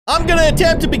I'm gonna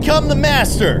attempt to become the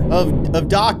master of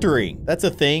doctoring. That's a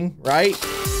thing, right?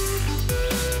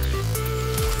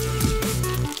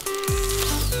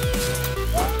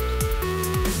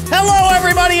 Hello,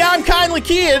 everybody, I'm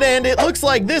Keyin, and it looks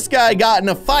like this guy got in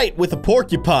a fight with a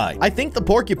porcupine. I think the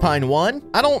porcupine won.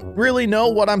 I don't really know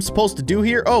what I'm supposed to do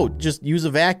here. Oh, just use a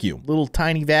vacuum. Little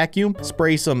tiny vacuum.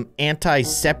 Spray some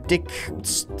antiseptic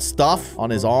stuff on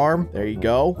his arm. There you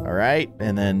go. All right.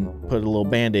 And then put a little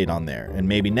band-aid on there. And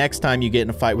maybe next time you get in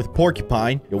a fight with a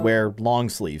porcupine, you'll wear long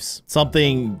sleeves.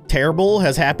 Something terrible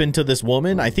has happened to this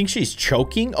woman. I think she's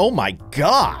choking. Oh my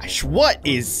gosh. What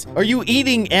is... Are you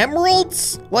eating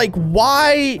emeralds? Like,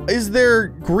 why is there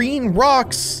green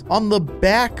rocks on the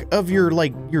back of your,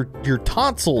 like, your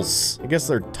tonsils? I guess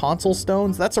they're tonsil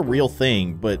stones. That's a real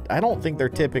thing, but I don't think they're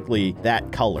typically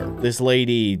that color. This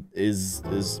lady is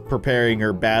preparing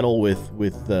her battle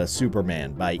with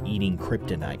Superman by eating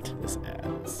kryptonite. This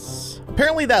ass.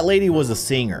 Apparently that lady was a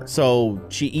singer, so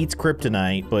she eats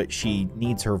kryptonite, but she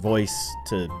needs her voice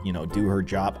to, you know, do her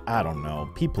job. I don't know.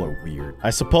 People are weird. I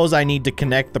suppose I need to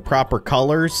connect the proper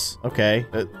colors. Okay,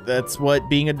 that's what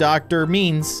being a doctor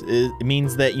means. It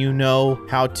means that you know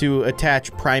how to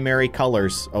attach primary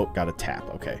colors. Oh, got a tap.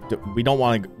 Okay. We don't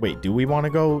want to... Wait, do we want to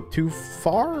go too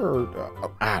far?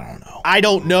 Or, I don't know. I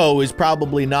don't know is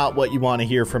probably not what you want to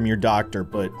hear from your doctor,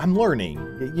 but I'm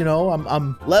learning. You know,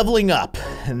 I'm leveling up,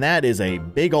 and that is a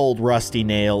big old rusty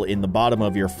nail in the bottom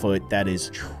of your foot. That is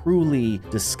truly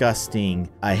disgusting.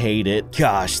 I hate it.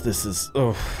 Gosh, this is...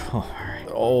 Oh, all right.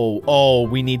 Oh,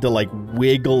 we need to like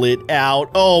wiggle it out.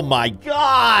 Oh my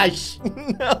gosh.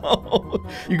 No.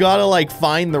 You gotta like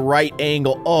find the right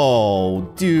angle. Oh,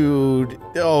 dude.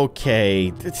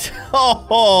 Okay.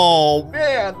 Oh,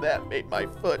 man, that made my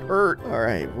foot hurt. All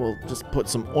right, we'll just put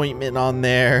some ointment on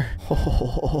there.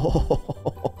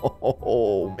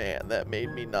 Oh, man, that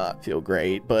made me not feel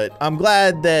great. But I'm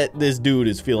glad that this dude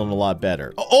is feeling a lot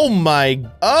better. Oh my...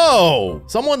 Oh,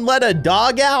 someone let a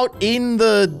dog out in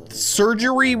the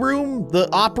surgery room, the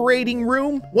operating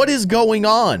room. What is going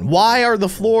on? Why are the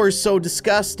floors so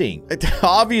disgusting?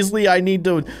 Obviously, I need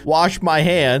to wash my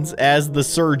hands as the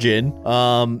surgeon,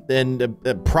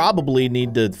 and probably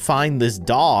need to find this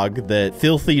dog that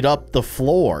filthied up the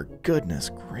floor. Goodness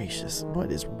gracious,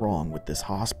 what is wrong with this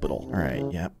hospital? All right,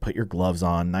 yeah, put your gloves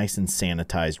on, nice and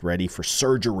sanitized, ready for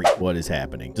surgery. What is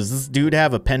happening? Does this dude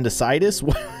have appendicitis?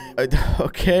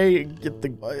 Okay, get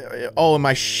the... Oh, am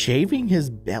I shaving his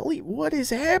belly? What is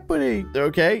happening?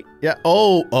 Okay, yeah.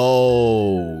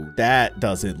 Oh, that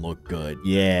doesn't look good.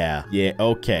 Yeah,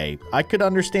 okay. I could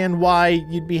understand why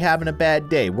you'd be having a bad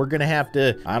day. We're gonna have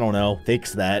to, I don't know,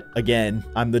 fix that. Again,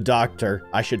 I'm the doctor.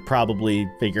 I should probably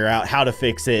figure out how to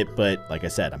fix it, but like I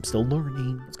said, I'm still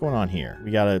learning. What's going on here?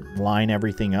 We gotta line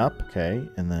everything up. Okay,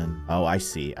 and then, oh, I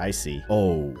see.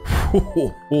 Oh,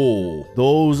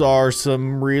 those are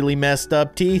some really messed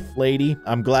up teeth, lady.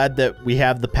 I'm glad that we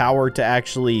have the power to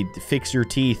actually fix your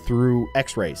teeth through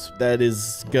x-rays. That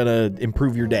is gonna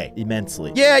improve your day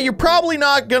immensely. Yeah, you're probably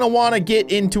not gonna want to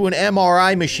get into an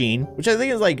MRI machine, which I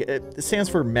think is like, it stands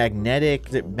for magnetic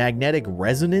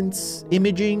resonance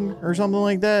imaging or something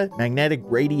like that. Magnetic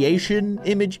radiation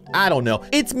image. I don't know.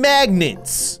 It's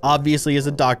magnets. Obviously, as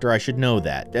a doctor, I should know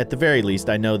that. At the very least,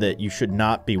 I know that you should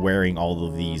not be wearing all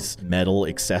of these metal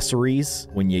accessories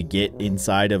when you get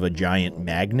inside of a giant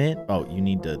magnet. Oh, you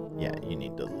need to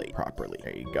lay properly.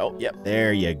 There you go. Yep,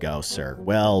 there you go, sir.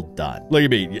 Well done. Look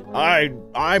at me.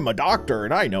 I'm a doctor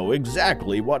and I know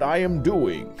exactly what I am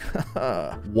doing.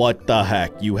 What the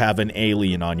heck? You have an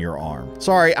alien on your arm.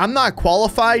 Sorry, I'm not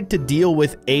qualified to deal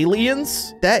with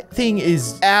aliens. That thing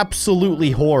is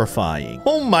absolutely horrifying.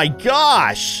 Oh my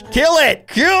gosh. Kill it.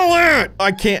 Kill it.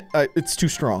 I can't. It's too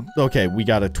strong. Okay, we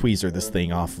gotta tweezer this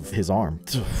thing off of his arm.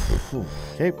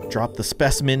 Okay, drop the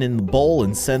specimen in the bowl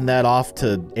and send that off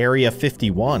to Area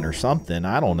 51 or something.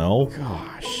 I don't know.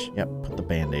 Gosh. Yep, put the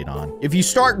band-aid on. If you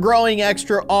start growing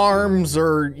extra arms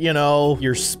or, you know,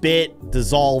 your spit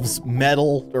dissolves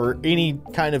metal or any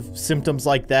kind of symptoms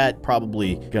like that,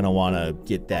 probably gonna want to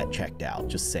get that checked out.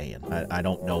 Just saying. I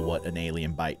don't know what an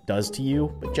alien bite does to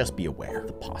you, but just be aware of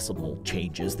the possible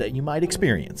changes that you might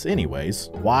experience. Anyways,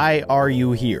 why are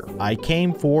you here? I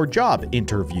came for job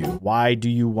interview. Why do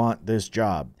you want this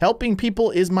job? Helping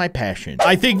people is my passion.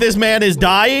 I think this man is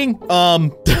dying.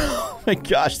 my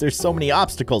gosh, there's so many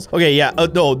obstacles. Okay, yeah,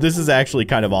 no, this is actually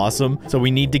kind of awesome. So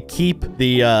we need to keep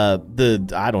the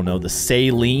I don't know, the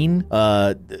saline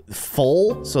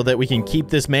full so that we can keep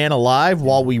this man alive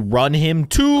while we run him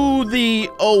to the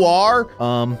OR.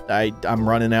 I'm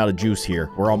running out of juice here.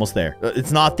 We're almost there.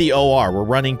 It's not the OR. We're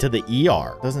running to the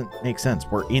ER. Doesn't make sense.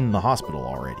 We're in the hospital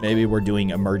already. Maybe we're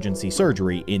doing emergency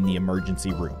surgery in the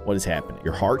emergency room. What is happening?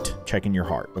 Your heart? Checking your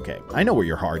heart. Okay, I know where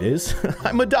your heart is.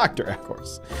 I'm a doctor, of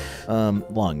course.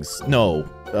 Lungs. No.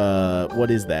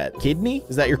 What is that? Kidney?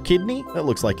 Is that your kidney? That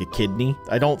looks like a kidney.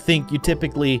 I don't think you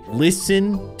typically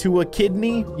listen to a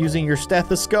kidney using your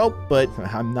stethoscope, but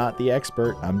I'm not the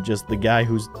expert. I'm just the guy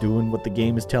who's doing what the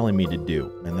game is telling me to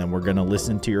do. And then we're gonna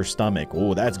listen to your stomach.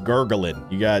 Oh, that's gurgling.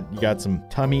 You got some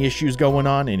tummy issues going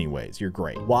on? Anyways, you're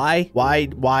great. Why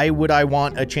would I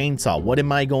want a chainsaw? What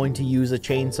am I going to use a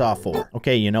chainsaw for?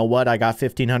 Okay, you know what? I got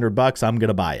 1,500 bucks. I'm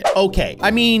gonna buy it. Okay,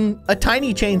 I mean, a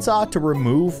tiny chainsaw to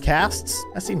remove casts?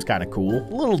 That seems kind of cool.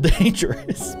 A little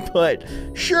dangerous, but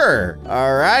sure.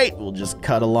 All right, we'll just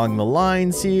cut along the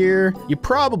lines here. You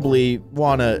probably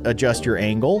want to adjust your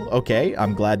angle. Okay,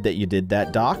 I'm glad that you did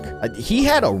that, Doc. He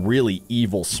had a really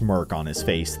evil smirk on his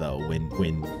face, though,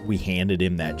 when we handed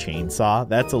him that chainsaw.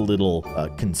 That's a little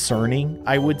concerning,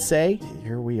 I would say.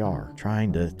 Here we are,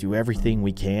 trying to do everything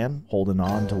we can, holding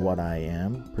on to what I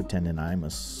am, pretending I'm a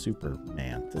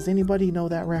Superman. Does anybody know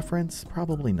that reference?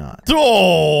 Probably not.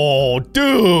 Oh,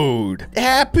 dude, what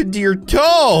happened to your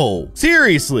toe?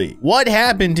 Seriously, what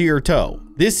happened to your toe?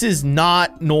 This is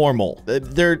not normal.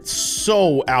 They're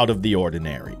so out of the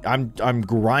ordinary. I'm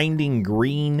grinding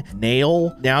green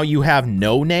nail. Now you have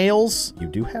no nails. You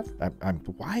do have.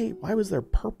 Why was there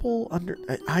purple under?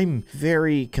 I'm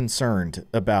very concerned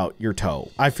about your toe.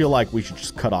 I feel like we should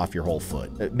just cut off your whole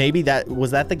foot. Maybe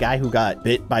was that the guy who got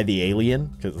bit by the alien?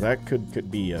 Because that could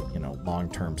be a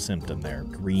long-term symptom there.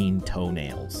 Green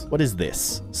toenails. What is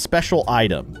this? Special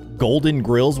item. Golden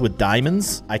grills with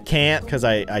diamonds? I can't because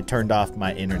I turned off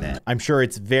my internet. I'm sure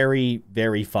it's very,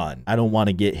 very fun. I don't want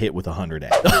to get hit with 100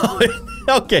 eggs.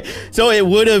 Okay, so it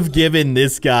would have given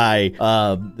this guy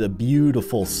the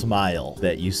beautiful smile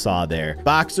that you saw there.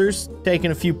 Boxers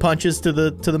taking a few punches to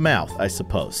the mouth, I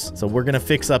suppose. So we're gonna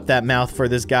fix up that mouth for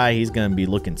this guy. He's gonna be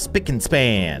looking spick and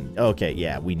span. Okay,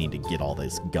 yeah, we need to get all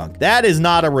this gunk. That is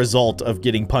not a result of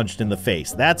getting punched in the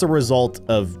face. That's a result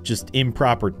of just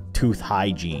improper tooth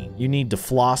hygiene. You need to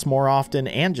floss more often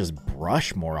and just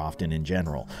brush more often in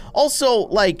general. Also,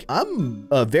 like, I'm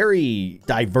a very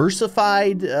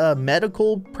diversified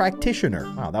medical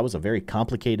practitioner. Wow, that was a very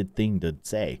complicated thing to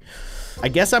say. I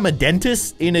guess I'm a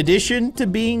dentist in addition to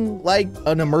being like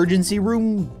an emergency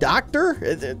room doctor.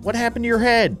 What happened to your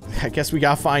head? I guess we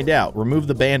gotta find out. Remove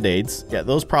the band-aids. Yeah,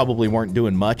 those probably weren't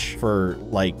doing much for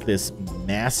like this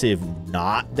massive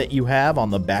knot that you have on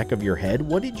the back of your head.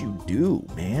 What did you do,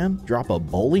 man? Drop a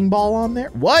bowling ball on there?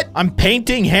 What? I'm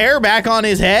painting hair back on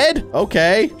his head?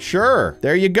 Okay, sure.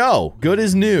 There you go. Good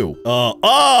as new.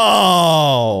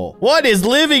 Oh, what is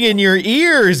living in your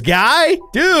ears, guy?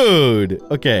 Dude.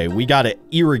 Okay, we gotta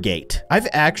irrigate. I've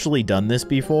actually done this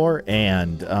before,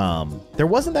 and there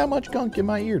wasn't that much gunk in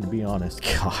my ear, to be honest.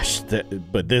 Gosh,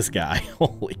 but this guy,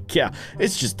 holy cow.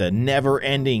 It's just a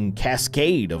never-ending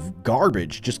cascade of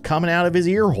garbage just coming out of his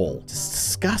ear hole. It's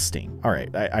disgusting. All right,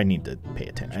 I need to pay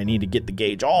attention. I need to get the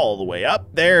gauge all the way up.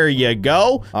 There you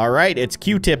go. All right, it's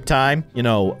Q-tip time. You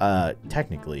know,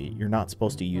 technically, you're not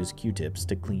supposed to use Q-tips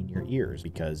to clean your ears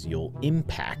because you'll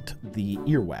impact the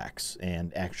earwax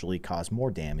and actually cause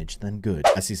more damage than good.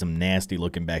 I see some nasty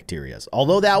looking bacteria.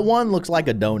 Although that one looks like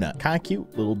a donut. Kind of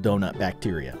cute little donut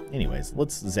bacteria. Anyways,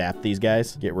 let's zap these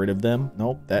guys. Get rid of them.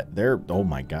 Nope, oh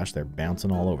my gosh, they're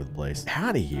bouncing all over the place.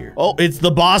 Out of here. Oh, it's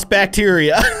the boss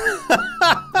bacteria.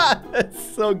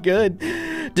 That's so good.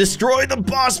 Destroy the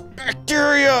boss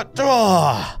bacteria.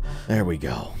 Oh, there we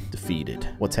go. Defeated.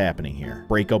 What's happening here?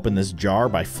 Break open this jar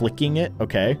by flicking it.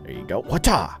 Okay, there you go.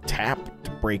 Wata! Tap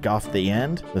to break off the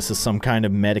end. This is some kind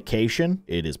of medication.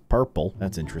 It is purple.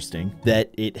 That's interesting. That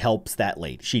it helps that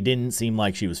lady. She didn't seem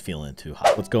like she was feeling too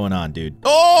hot. What's going on, dude?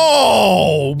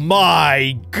 Oh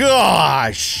my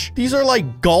gosh! These are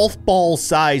like golf ball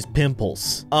sized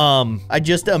pimples. I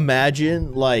just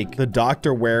imagine like the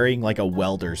doctor wearing like a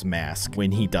welder's mask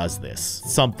when he does this.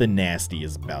 Something nasty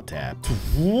is about to happen.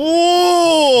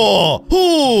 Whoa!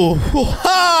 Ooh,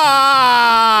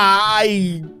 I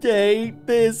hate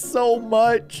this so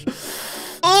much.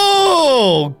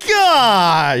 Oh,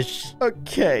 gosh.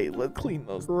 Okay, let's clean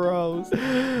those. Gross.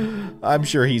 I'm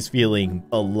sure he's feeling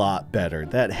a lot better.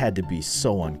 That had to be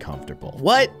so uncomfortable.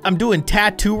 What? I'm doing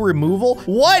tattoo removal?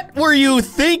 What were you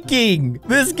thinking?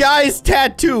 This guy's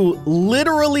tattoo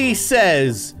literally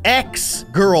says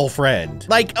ex-girlfriend.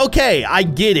 Like, okay, I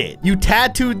get it. You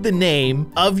tattooed the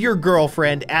name of your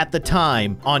girlfriend at the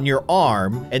time on your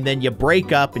arm, and then you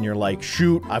break up and you're like,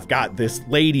 shoot, I've got this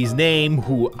lady's name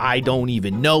who I don't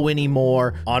even know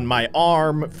anymore on my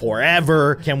arm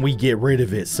forever. Can we get rid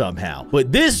of it somehow?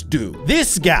 But this dude,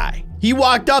 this guy, he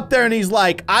walked up there and he's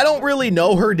like, I don't really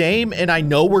know her name and I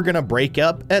know we're gonna break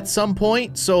up at some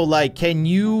point. So like, can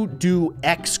you do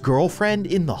ex-girlfriend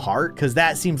in the heart? Cause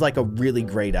that seems like a really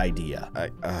great idea.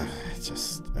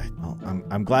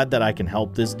 I'm glad that I can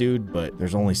help this dude, but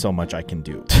there's only so much I can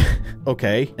do.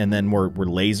 Okay, and then we're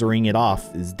lasering it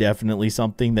off is definitely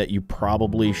something that you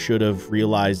probably should have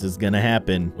realized is gonna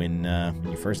happen when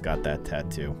you first got that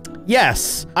tattoo.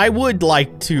 Yes, I would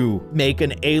like to make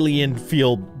an alien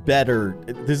feel better.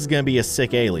 This is gonna be a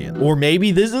sick alien. Or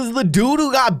maybe this is the dude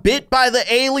who got bit by the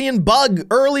alien bug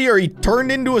earlier. He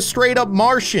turned into a straight up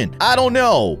Martian. I don't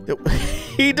know.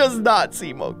 He does not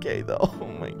seem okay though.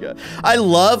 Oh my God.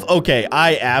 Okay,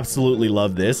 I absolutely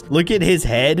love this. Look at his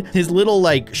head. His little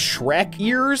like Shrek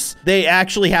ears. They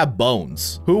actually have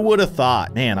bones. Who would have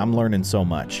thought? Man, I'm learning so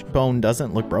much. Bone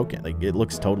doesn't look broken. Like it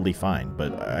looks totally fine.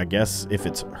 But I guess if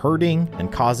it's hurting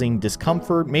and causing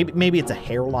discomfort, maybe it's a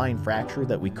hairline fracture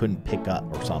that we couldn't pick up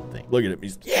or something. Look at him.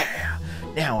 He's, yeah.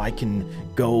 Now I can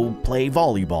go play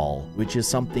volleyball, which is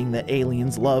something that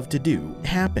aliens love to do. It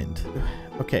happened.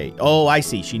 Okay. Oh, I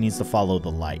see. She needs to follow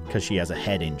the light because she has a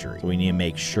head injury. So we need to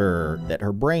make sure that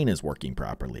her brain is working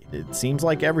properly. It seems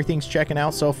like everything's checking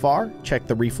out so far. Check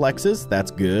the reflexes.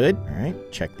 That's good. All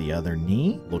right. Check the other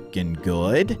knee. Looking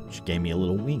good. She gave me a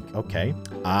little wink. Okay.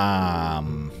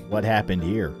 What happened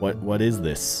here? What is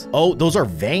this? Oh, those are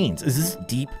veins. Is this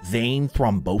deep vein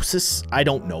thrombosis? I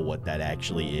don't know what that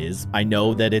actually is. I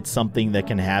know that it's something that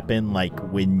can happen like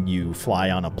when you fly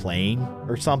on a plane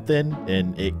or something,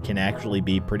 and it can actually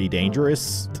be pretty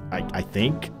dangerous, I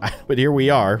think. But here we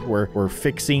are. We're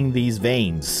fixing these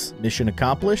veins. Mission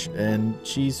accomplished, and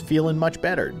she's feeling much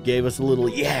better. Gave us a little,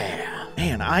 yeah.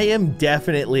 Man, I am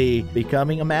definitely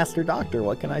becoming a master doctor.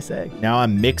 What can I say? Now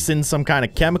I'm mixing some kind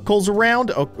of chemicals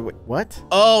around. Oh, wait, what?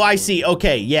 Oh, I see.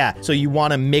 Okay, yeah. So you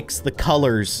want to mix the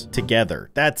colors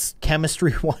together. That's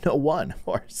chemistry 101, of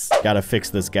course. Gotta fix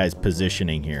this guy's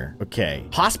positioning here. Okay.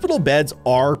 Hospital beds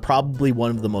are probably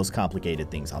one of the most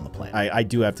complicated things on the planet. I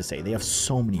do have to say, they have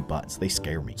so many buttons. They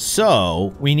scare me.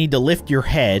 So we need to lift your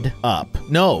head up.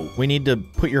 No, we need to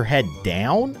put your head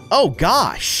down. Oh,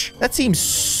 gosh. That seems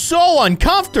so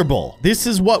uncomfortable. This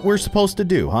is what we're supposed to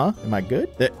do, huh? Am I good?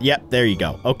 Yep, there you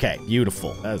go. Okay,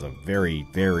 beautiful. That is a very,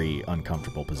 very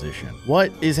uncomfortable position.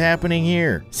 What is happening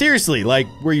here? Seriously, like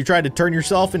where you tried to turn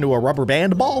yourself into a rubber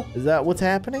band ball? Is that what's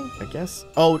happening? I guess.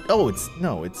 Oh,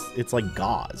 it's like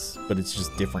gauze, but it's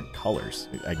just different colors.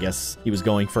 I guess he was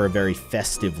going for a very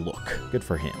festive look. Good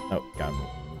for him. Oh, got him.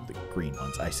 Green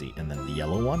ones, I see. And then the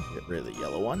yellow one, get rid of the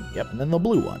yellow one. Yep, and then the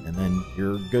blue one, and then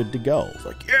you're good to go. It's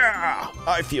like, yeah,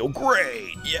 I feel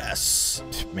great. Yes.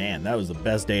 Man, that was the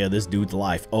best day of this dude's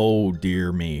life. Oh,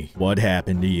 dear me. What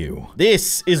happened to you?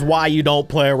 This is why you don't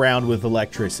play around with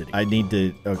electricity. I need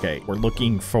to, okay, we're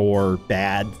looking for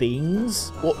bad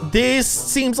things. Well, this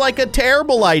seems like a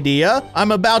terrible idea.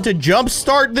 I'm about to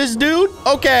jumpstart this dude.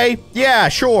 Okay, yeah,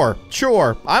 sure.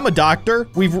 I'm a doctor.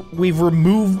 We've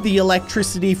removed the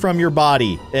electricity from your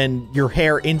body and your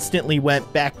hair instantly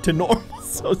went back to normal.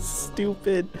 So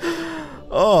stupid.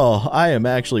 Oh, I am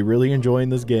actually really enjoying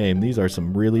this game. These are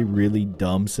some really, really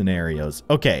dumb scenarios.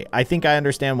 Okay, I think I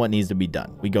understand what needs to be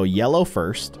done. We go yellow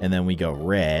first, and then we go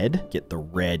red. Get the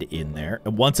red in there.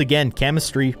 And once again,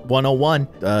 chemistry 101.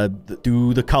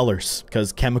 Do the colors,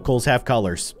 because chemicals have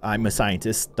colors. I'm a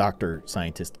scientist, doctor,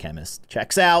 scientist, chemist.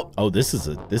 Checks out. Oh, this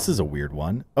is a weird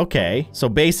one. Okay, so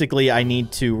basically I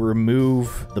need to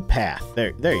remove the path.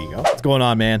 There you go. What's going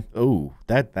on, man? Oh,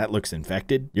 that looks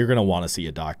infected. You're gonna want to see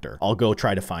a doctor. I'll go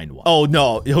try to find one. Oh,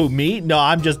 no. Who, me? No,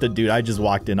 I'm just a dude. I just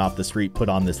walked in off the street, put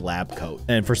on this lab coat.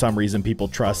 And for some reason, people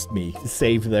trust me to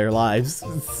save their lives.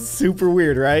 It's super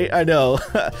weird, right? I know.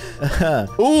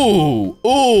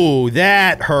 Ooh,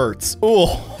 that hurts. Ooh.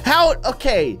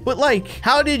 Okay, but like,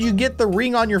 how did you get the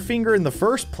ring on your finger in the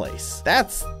first place?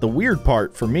 That's the weird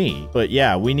part for me. But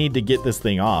yeah, we need to get this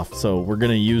thing off. So we're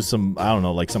gonna use some, I don't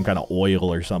know, like some kind of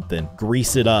oil or something.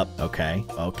 Grease it up. Okay,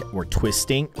 we're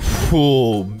twisting.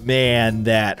 Oh, man,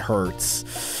 that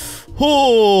hurts.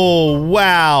 Oh,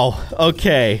 wow.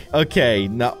 Okay. Okay.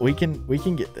 No, we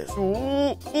can get this.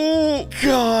 Oh,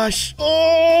 gosh.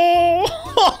 Oh,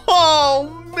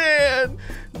 man.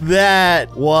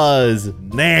 That was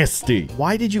nasty.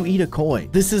 Why did you eat a coin?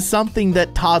 This is something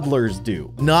that toddlers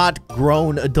do, not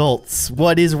grown adults.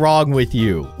 What is wrong with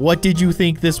you? What did you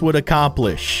think this would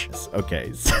accomplish?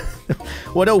 Okay.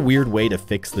 What a weird way to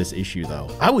fix this issue, though.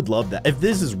 I would love that. If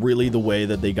this is really the way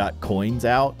that they got coins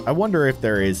out, I wonder if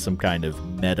there is some kind of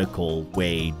medical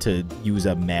way to use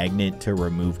a magnet to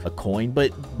remove a coin,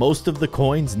 but most of the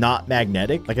coins not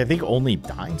magnetic. Like, I think only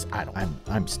dimes.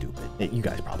 I'm stupid. You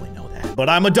guys probably know that. But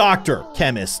I'm a doctor,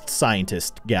 chemist,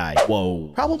 scientist guy.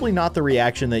 Whoa. Probably not the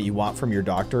reaction that you want from your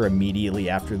doctor immediately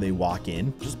after they walk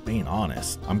in. Just being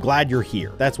honest. I'm glad you're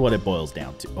here. That's what it boils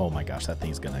down to. Oh my gosh, that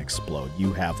thing's gonna explode.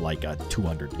 You have like a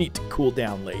 200. Need to cool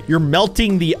down later. You're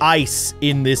melting the ice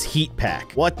in this heat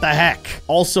pack. What the heck?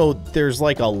 Also, there's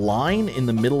like a line in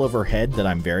the middle of her head that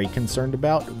I'm very concerned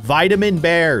about. Vitamin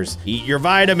bears. Eat your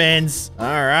vitamins. All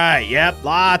right. Yep.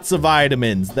 Lots of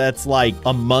vitamins. That's like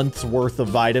a month's worth of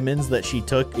vitamins that she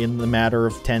took in the matter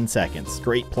of 10 seconds.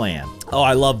 Great plan. Oh,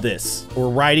 I love this. We're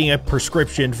writing a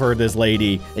prescription for this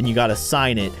lady and you got to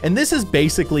sign it. And this is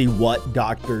basically what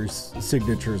doctors'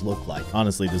 signatures look like.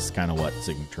 Honestly, this is kind of what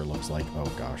signature looks like. Oh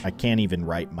gosh, I can't even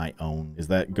write my own. Is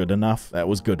that good enough? That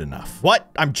was good enough. What?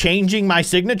 I'm changing my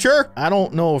signature? I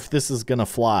don't know if this is gonna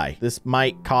fly. This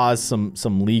might cause some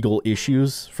legal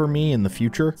issues for me in the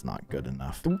future. It's not good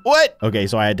enough. What? Okay,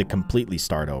 so I had to completely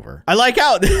start over. I like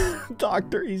how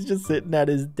doctor, he's just sitting at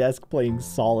his desk playing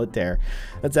solitaire.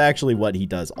 That's actually what he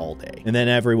does all day. And then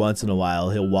every once in a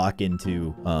while, he'll walk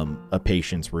into a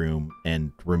patient's room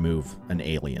and remove an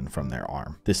alien from their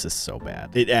arm. This is so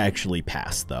bad. It actually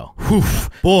passed though. Whew.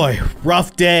 Boy,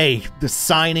 rough day. The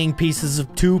signing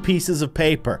two pieces of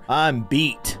paper. I'm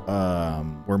beat.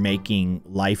 We're making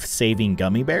life-saving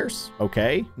gummy bears.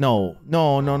 Okay. No,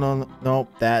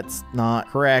 that's not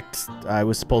correct. I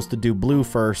was supposed to do blue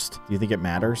first. Do you think it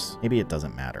matters? Maybe it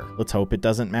doesn't matter. Let's hope it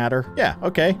doesn't matter. Yeah,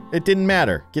 okay. It didn't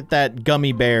matter. Get that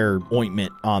gummy bear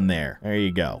ointment on there. There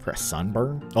you go. For a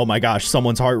sunburn? Oh my gosh,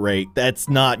 someone's heart rate. That's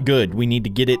not good. We need to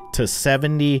get it to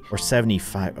 70 or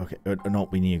 75. Okay, no,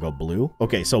 we need to go blue.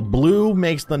 Okay, so blue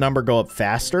makes the number go up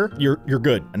faster. You're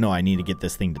good. No, I need to get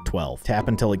this thing to 12. Tap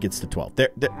until it gets to 12. There.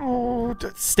 Oh,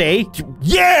 stay.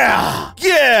 Yeah!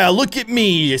 Yeah, look at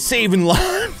me saving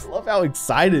lives. Love how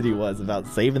excited he was about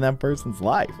saving that person's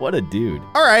life. What a dude.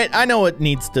 All right, I know what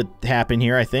needs to happen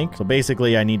here, I think. So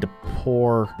basically, I need to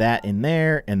pour that in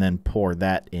there and then pour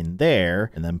that in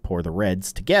there and then pour the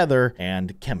reds together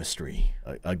and chemistry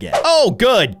again. Oh,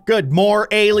 good. More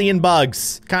alien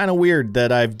bugs. Kind of weird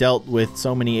that I've dealt with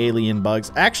so many alien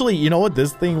bugs. Actually, you know what?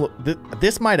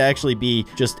 This might actually be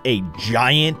just a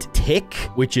giant tick,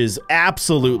 which is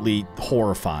absolutely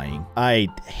horrifying. I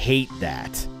hate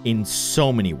that in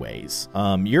so many ways.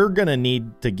 You're gonna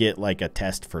need to get like a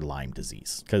test for Lyme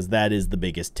disease because that is the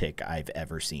biggest tick I've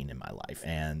ever seen in my life,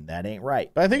 and that ain't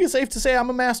right. But I think it's safe to say I'm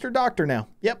a master doctor now.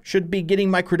 Yep, should be getting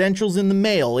my credentials in the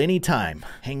mail anytime.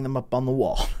 Hang them up on the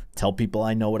wall. Tell people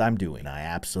I know what I'm doing. I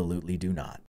absolutely do not.